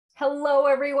Hello,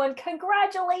 everyone.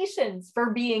 Congratulations for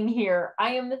being here.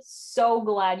 I am so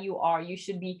glad you are. You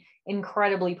should be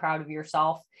incredibly proud of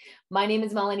yourself. My name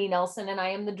is Melanie Nelson, and I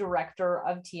am the director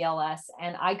of TLS,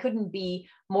 and I couldn't be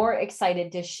more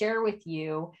excited to share with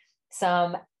you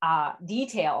some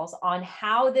details on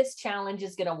how this challenge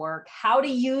is going to work, how to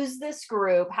use this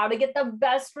group, how to get the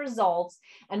best results,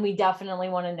 and we definitely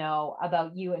want to know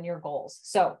about you and your goals.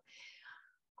 So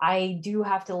I do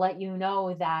have to let you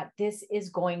know that this is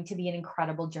going to be an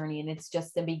incredible journey, and it's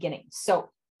just the beginning. So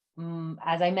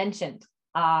as I mentioned,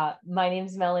 my name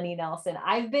is Melanie Nelson.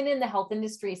 I've been in the health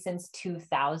industry since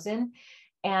 2000,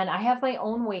 and I have my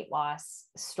own weight loss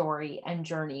story and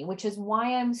journey, which is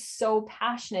why I'm so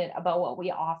passionate about what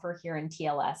we offer here in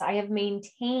TLS. I have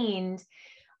maintained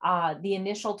the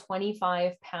initial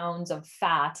 25 pounds of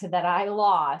fat that I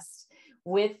lost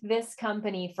with this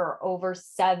company for over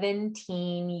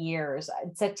 17 years.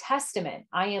 It's a testament.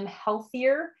 I am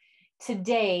healthier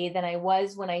today than I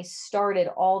was when I started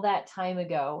all that time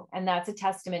ago. And that's a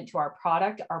testament to our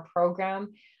product, our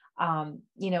program,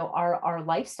 our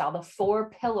lifestyle, the 4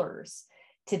 pillars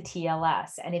to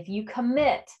TLS. And if you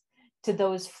commit to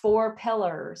those 4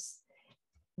 pillars,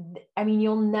 I mean,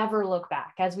 you'll never look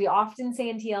back. As we often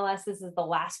say in TLS, this is the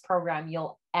last program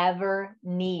you'll ever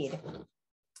need.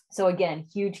 So again,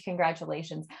 huge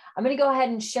congratulations. I'm going to go ahead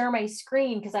and share my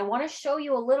screen because I want to show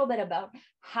you a little bit about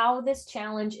how this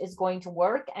challenge is going to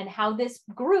work and how this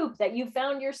group that you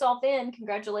found yourself in,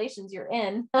 congratulations, you're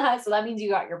in. So that means you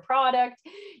got your product,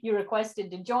 you requested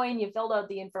to join, you filled out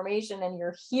the information, and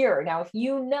you're here. Now, if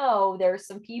you know there's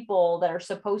some people that are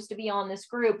supposed to be on this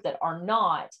group that are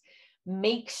not,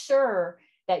 make sure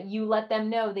that you let them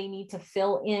know they need to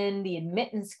fill in the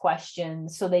admittance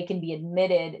questions so they can be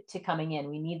admitted to coming in.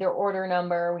 We need their order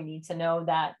number. We need to know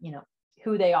that,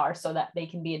 who they are so that they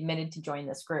can be admitted to join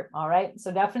this group. All right.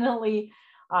 So definitely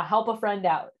help a friend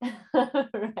out.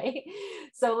 Right.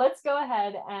 So let's go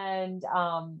ahead and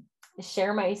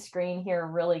share my screen here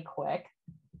really quick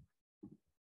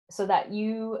so that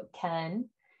you can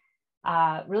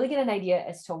really get an idea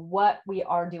as to what we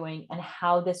are doing and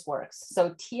how this works.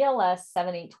 So TLS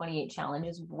 7828 challenge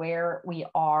is where we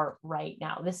are right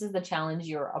now. This is the challenge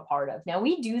you're a part of. Now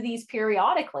we do these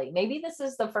periodically. Maybe this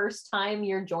is the first time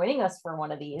you're joining us for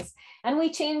one of these, and we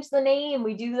change the name.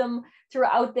 We do them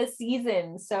throughout this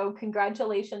season. So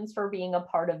congratulations for being a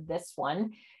part of this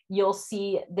one. You'll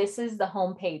see this is the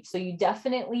homepage. So you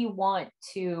definitely want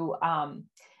to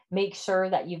make sure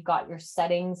that you've got your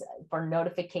settings for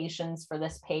notifications for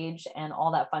this page and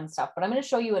all that fun stuff. But I'm going to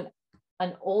show you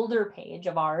an older page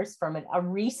of ours from a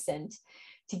recent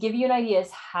to give you an idea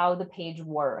as how the page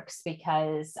works,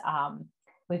 because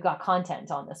we've got content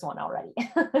on this one already.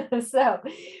 So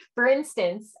for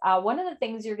instance, one of the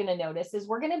things you're going to notice is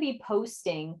we're going to be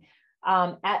posting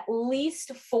at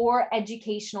least 4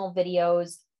 educational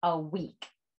videos a week.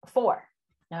 4.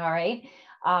 All right.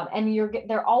 And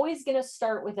they're always going to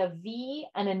start with a V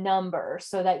and a number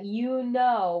so that you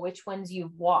know which ones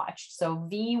you've watched. So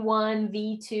V1,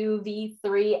 V2,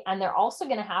 V3, and they're also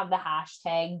going to have the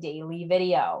hashtag daily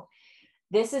video.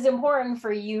 This is important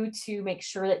for you to make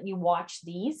sure that you watch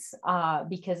these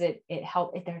because it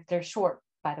helps. They're short,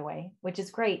 by the way, which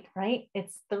is great, right?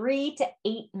 It's 3 to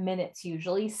 8 minutes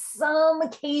usually. Some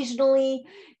occasionally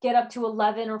get up to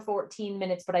 11 or 14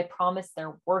 minutes, but I promise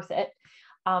they're worth it.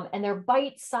 And they're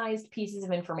bite-sized pieces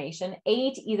of information, to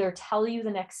either tell you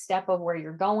the next step of where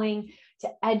you're going,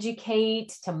 to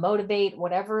educate, to motivate,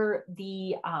 whatever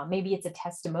maybe it's a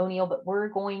testimonial, but we're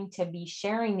going to be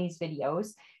sharing these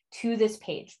videos to this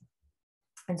page.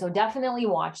 And so definitely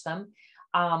watch them.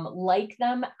 Like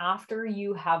them after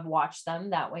you have watched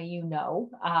them. That way you know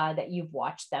that you've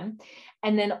watched them.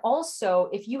 And then also,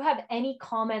 if you have any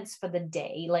comments for the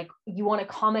day, like you want to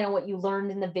comment on what you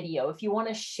learned in the video, if you want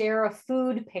to share a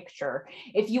food picture,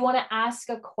 if you want to ask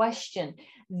a question,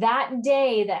 that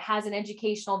day that has an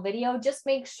educational video, just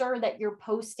make sure that you're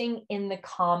posting in the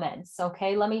comments.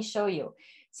 Okay, let me show you.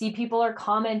 See, people are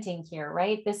commenting here,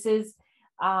 right? This is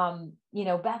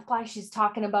Beth Bly, she's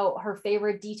talking about her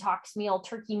favorite detox meal,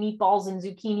 turkey meatballs and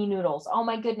zucchini noodles. Oh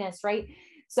my goodness, right?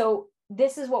 So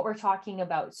this is what we're talking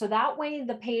about. So that way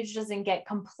the page doesn't get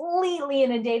completely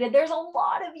inundated. There's a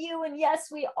lot of you. And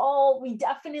yes, we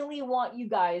definitely want you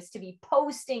guys to be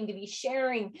posting, to be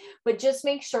sharing, but just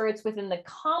make sure it's within the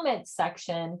comment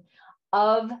section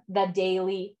of the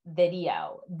daily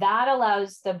video. That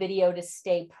allows the video to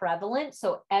stay prevalent,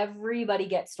 so everybody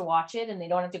gets to watch it and they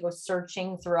don't have to go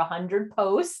searching through 100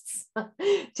 posts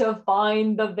to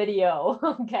find the video,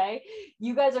 okay?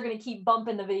 You guys are going to keep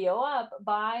bumping the video up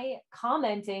by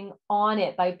commenting on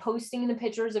it, by posting the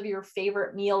pictures of your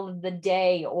favorite meal of the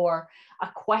day or a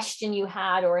question you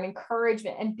had or an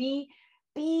encouragement, and be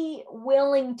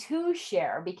willing to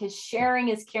share, because sharing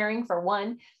is caring, for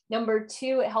one. Number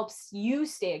two, it helps you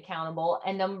stay accountable.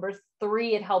 And number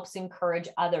three, it helps encourage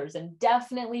others. And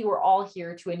definitely we're all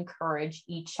here to encourage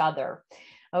each other.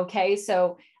 Okay,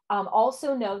 so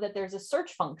also know that there's a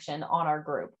search function on our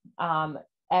group.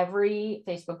 Every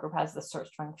Facebook group has the search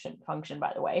function,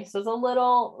 by the way. So it's a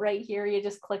little right here, you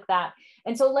just click that.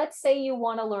 And so let's say you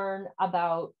want to learn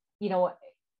about,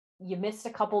 you missed a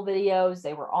couple videos,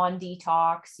 they were on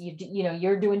detox,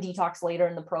 you're doing detox later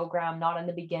in the program, not in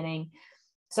the beginning.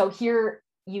 So here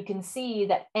you can see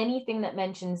that anything that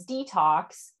mentions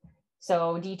detox,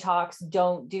 so detox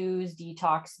don't do's,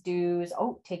 detox do's.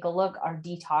 Oh, take a look, our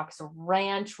detox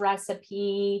ranch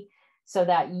recipe, so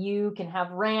that you can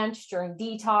have ranch during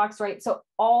detox, right? So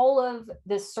all of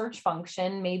this search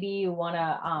function, maybe you want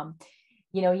to,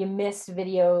 you missed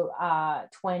video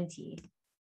 20,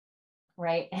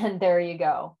 right? And there you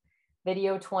go.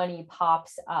 Video 20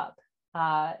 pops up.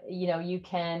 You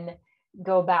can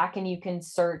go back and you can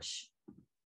search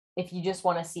if you just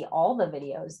want to see all the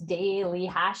videos, daily,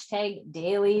 hashtag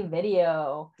daily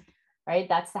video, right?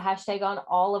 That's the hashtag on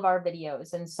all of our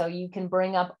videos. And so you can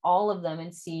bring up all of them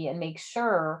and see and make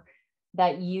sure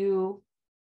that you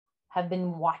have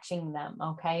been watching them,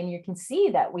 okay? And you can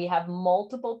see that we have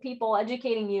multiple people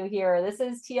educating you here. This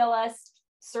is TLS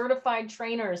certified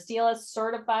trainers, TLS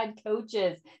certified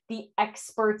coaches, the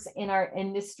experts in our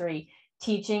industry,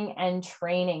 teaching and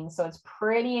training. So it's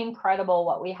pretty incredible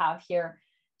what we have here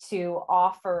to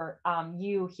offer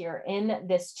you here in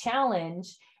this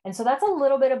challenge. And so that's a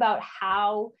little bit about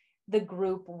how the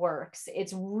group works.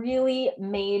 It's really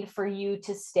made for you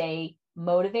to stay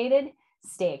motivated,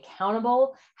 stay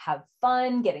accountable, have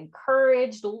fun, get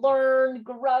encouraged, learn,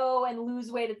 grow, and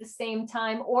lose weight at the same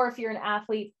time. Or if you're an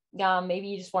athlete, maybe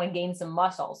you just want to gain some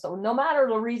muscle. So no matter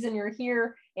the reason you're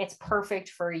here, it's perfect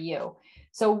for you.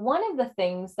 So one of the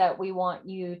things that we want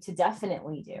you to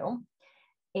definitely do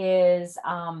is,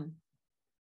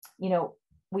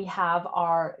 we have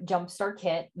our Jumpstart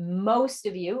Kit. Most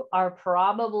of you are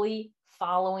probably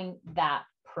following that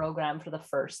program for the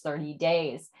first 30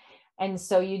 days. And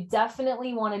so you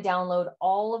definitely want to download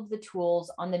all of the tools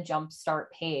on the Jumpstart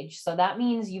page. So that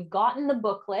means you've gotten the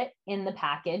booklet in the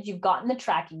package, you've gotten the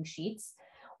tracking sheets,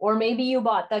 or maybe you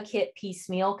bought the kit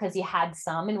piecemeal because you had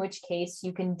some, in which case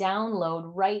you can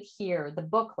download right here the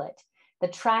booklet, the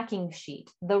tracking sheet,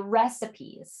 the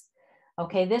recipes.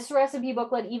 Okay, this recipe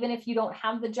booklet, even if you don't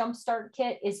have the Jumpstart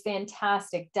Kit, is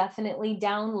fantastic. Definitely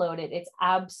download it. It's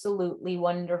absolutely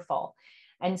wonderful.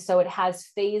 And so it has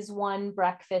phase 1,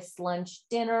 breakfast, lunch,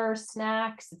 dinner,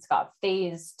 snacks. It's got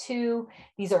phase 2.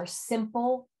 These are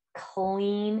simple,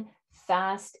 clean,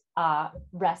 fast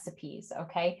recipes,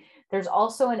 okay? There's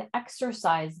also an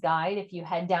exercise guide. If you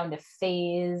head down to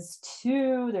phase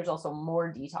 2, there's also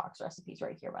more detox recipes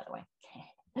right here, by the way.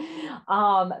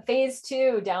 Phase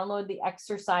 2, download the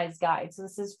exercise guide. So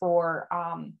this is for,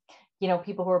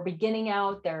 people who are beginning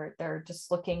out. They're just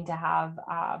looking to have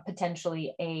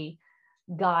potentially a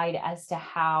guide as to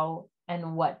how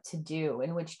and what to do,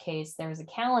 in which case there's a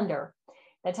calendar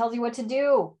that tells you what to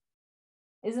do.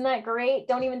 Isn't that great?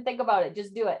 Don't even think about it,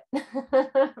 just do it.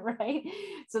 Right?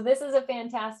 So this is a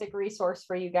fantastic resource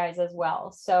for you guys as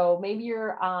well. So maybe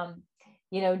you're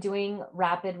doing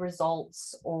rapid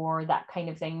results or that kind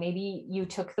of thing. Maybe you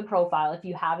took the profile. If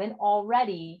you haven't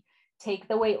already, take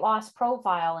the weight loss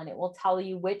profile and it will tell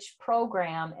you which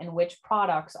program and which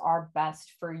products are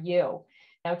best for you.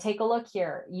 Now take a look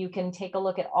here. You can take a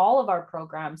look at all of our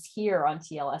programs here on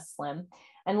TLS Slim.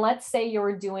 And let's say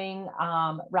you're doing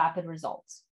rapid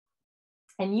results.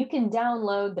 And you can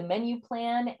download the menu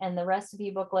plan and the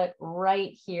recipe booklet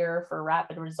right here for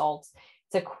rapid results.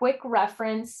 It's a quick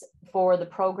reference for the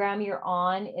program you're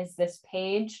on is this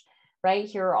page. Right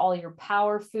here are all your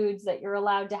power foods that you're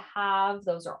allowed to have.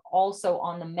 Those are also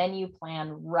on the menu plan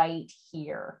right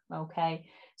here, okay?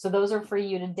 So those are for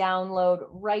you to download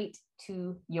right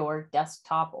to your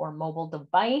desktop or mobile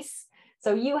device.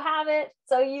 So you have it,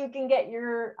 so you can get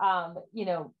your,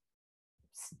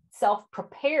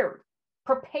 self-prepared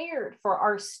for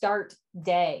our start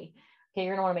day. Okay,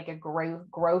 you're gonna wanna make a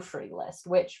grocery list,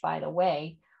 which by the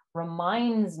way,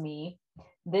 reminds me,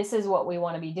 this is what we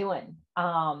wanna be doing.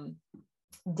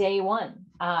 day one.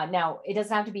 Now, it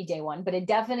doesn't have to be day one, but it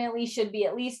definitely should be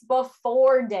at least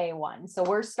before day one. So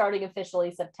we're starting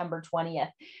officially September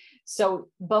 20th. So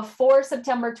before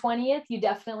September 20th, you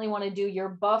definitely want to do your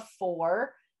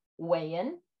before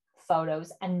weigh-in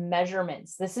photos and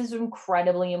measurements. This is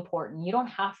incredibly important. You don't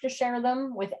have to share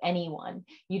them with anyone.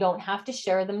 You don't have to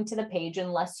share them to the page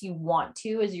unless you want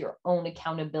to as your own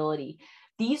accountability.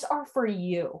 These are for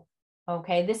you.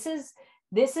 Okay. This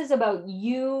is about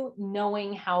you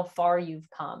knowing how far you've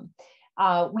come.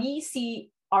 We see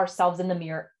ourselves in the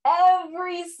mirror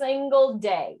every single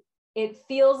day. It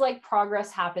feels like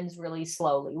progress happens really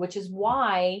slowly, which is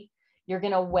why you're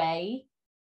going to weigh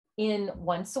in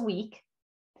once a week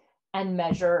and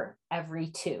measure every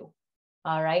 2.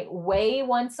 All right. Weigh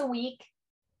once a week.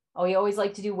 Oh, we always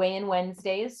like to do weigh in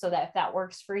Wednesdays so that if that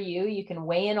works for you, you can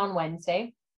weigh in on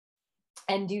Wednesday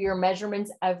and do your measurements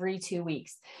every 2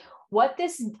 weeks. What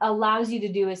this allows you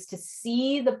to do is to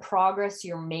see the progress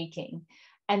you're making.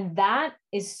 And that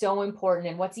is so important.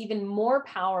 And what's even more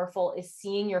powerful is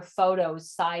seeing your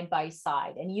photos side by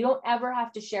side. And you don't ever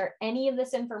have to share any of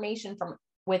this information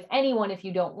with anyone if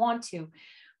you don't want to.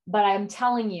 But I'm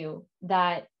telling you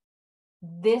that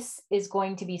this is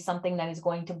going to be something that is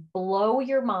going to blow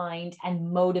your mind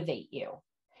and motivate you.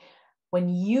 When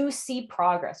you see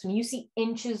progress, when you see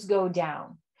inches go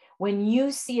down, when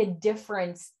you see a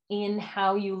difference in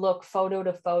how you look photo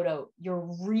to photo, you're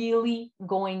really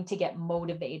going to get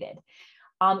motivated.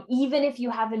 Even if you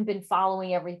haven't been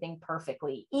following everything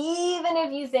perfectly, even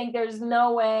if you think there's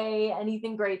no way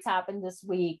anything great's happened this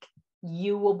week,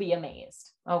 you will be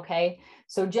amazed. Okay.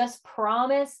 So just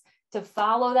promise to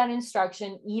follow that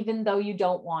instruction, even though you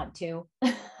don't want to,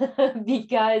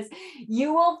 because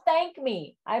you will thank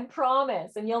me. I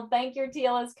promise. And you'll thank your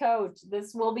TLS coach.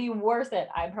 This will be worth it.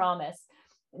 I promise.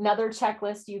 Another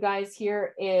checklist, you guys,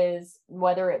 here is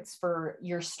whether it's for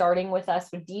you're starting with us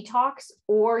with detox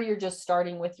or you're just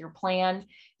starting with your plan.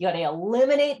 You got to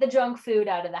eliminate the junk food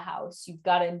out of the house. You've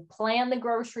got to plan the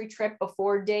grocery trip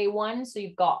before day one. So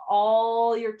you've got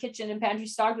all your kitchen and pantry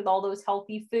stocked with all those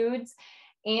healthy foods,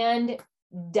 and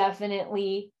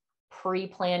definitely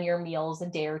pre-plan your meals a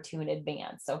day or 2 in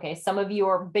advance. Okay. Some of you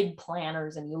are big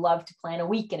planners and you love to plan a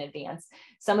week in advance.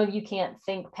 Some of you can't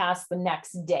think past the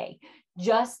next day.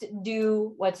 Just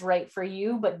do what's right for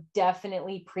you, but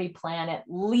definitely pre-plan at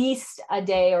least a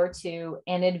day or 2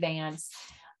 in advance,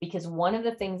 because one of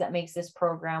the things that makes this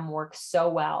program work so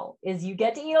well is you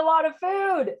get to eat a lot of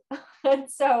food. And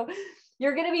so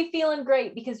you're going to be feeling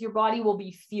great because your body will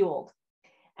be fueled.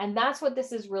 And that's what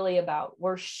this is really about.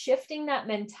 We're shifting that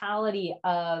mentality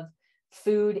of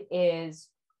food is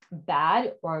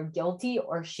bad or guilty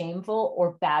or shameful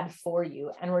or bad for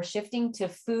you. And we're shifting to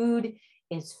food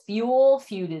is fuel,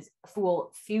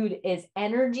 food is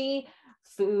energy,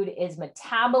 food is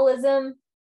metabolism,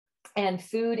 and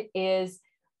food is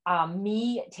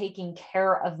me taking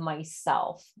care of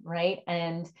myself, right?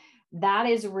 And that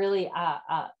is really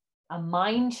a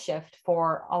mind shift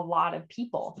for a lot of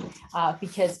people,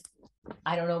 because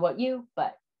I don't know about you,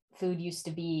 but food used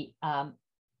to be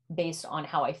based on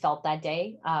how I felt that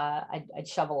day. I'd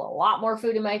shovel a lot more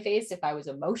food in my face if I was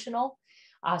emotional.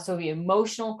 So the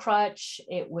emotional crutch,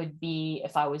 it would be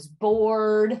if I was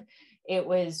bored. It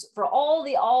was for all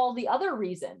the other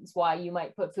reasons why you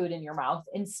might put food in your mouth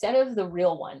instead of the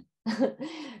real one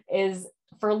is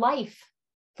for life,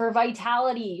 for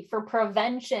vitality, for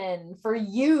prevention, for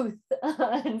youth.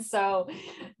 And so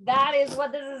that is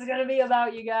what this is going to be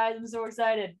about, you guys. I'm so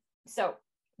excited. So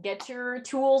get your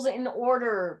tools in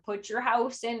order, put your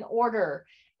house in order.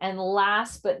 And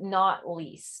last but not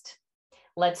least,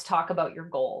 let's talk about your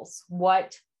goals.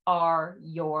 What are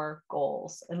your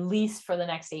goals, at least for the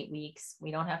next 8 weeks?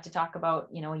 We don't have to talk about,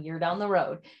 a year down the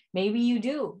road. Maybe you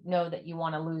do know that you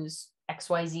want to lose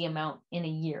XYZ amount in a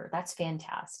year. That's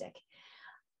fantastic.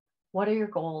 What are your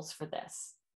goals for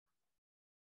this?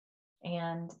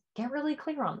 And get really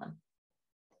clear on them.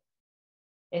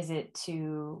 Is it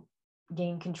to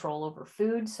gain control over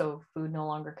food, so food no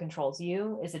longer controls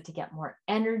you? Is it to get more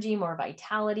energy, more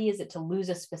vitality? Is it to lose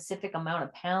a specific amount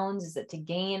of pounds? Is it to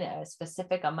gain a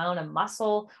specific amount of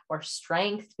muscle or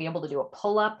strength to be able to do a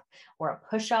pull-up or a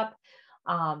push-up?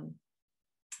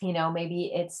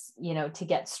 Maybe it's, to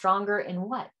get stronger in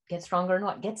what? Get stronger in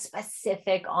what? Get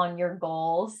specific on your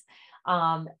goals.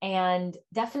 And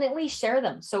definitely share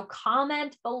them. So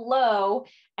comment below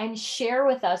and share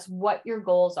with us what your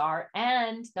goals are.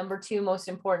 And number 2, most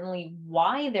importantly,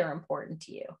 why they're important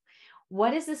to you.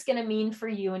 What is this going to mean for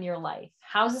you in your life?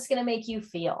 How's this going to make you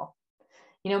feel?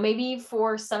 You know, maybe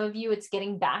for some of you, it's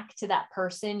getting back to that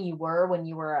person you were when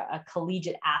you were a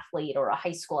collegiate athlete or a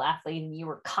high school athlete, and you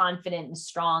were confident and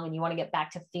strong, and you want to get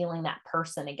back to feeling that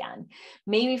person again.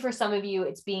 Maybe for some of you,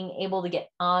 it's being able to get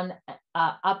on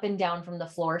up and down from the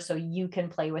floor so you can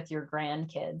play with your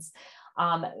grandkids.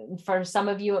 For some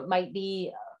of you, it might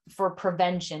be for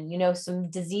prevention. You know, some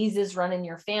diseases run in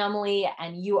your family,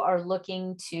 and you are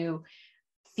looking to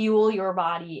fuel your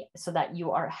body so that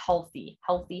you are healthy,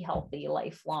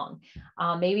 lifelong.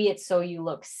 Maybe it's so you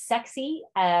look sexy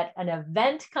at an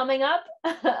event coming up,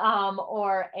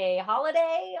 or a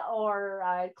holiday, or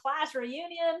a class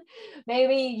reunion.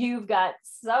 Maybe you've got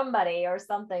somebody or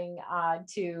something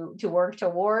to work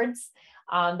towards.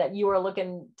 That you are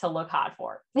looking to look hot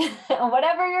for.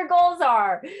 Whatever your goals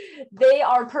are, they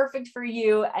are perfect for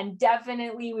you. And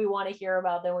definitely we want to hear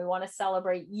about them. We want to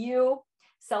celebrate you,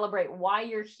 celebrate why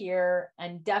you're here,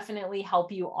 and definitely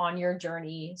help you on your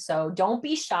journey. So don't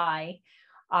be shy.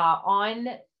 On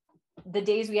the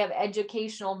days we have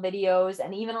educational videos,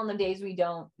 and even on the days we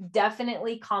don't,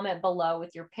 definitely comment below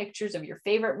with your pictures of your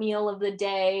favorite meal of the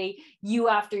day, you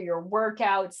after your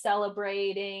workout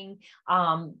celebrating,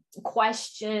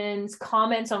 questions,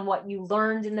 comments on what you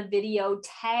learned in the video,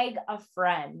 tag a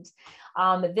friend.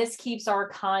 This keeps our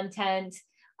content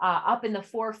up in the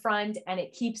forefront, and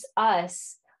it keeps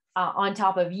us on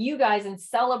top of you guys and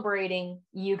celebrating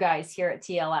you guys here at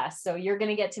TLS. So you're going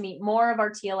to get to meet more of our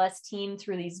TLS team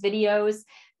through these videos.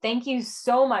 Thank you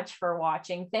so much for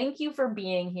watching. Thank you for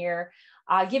being here.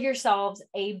 Give yourselves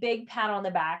a big pat on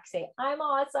the back. Say, I'm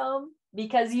awesome,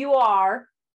 because you are.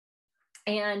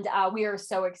 And we are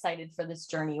so excited for this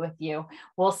journey with you.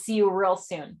 We'll see you real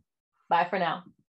soon. Bye for now.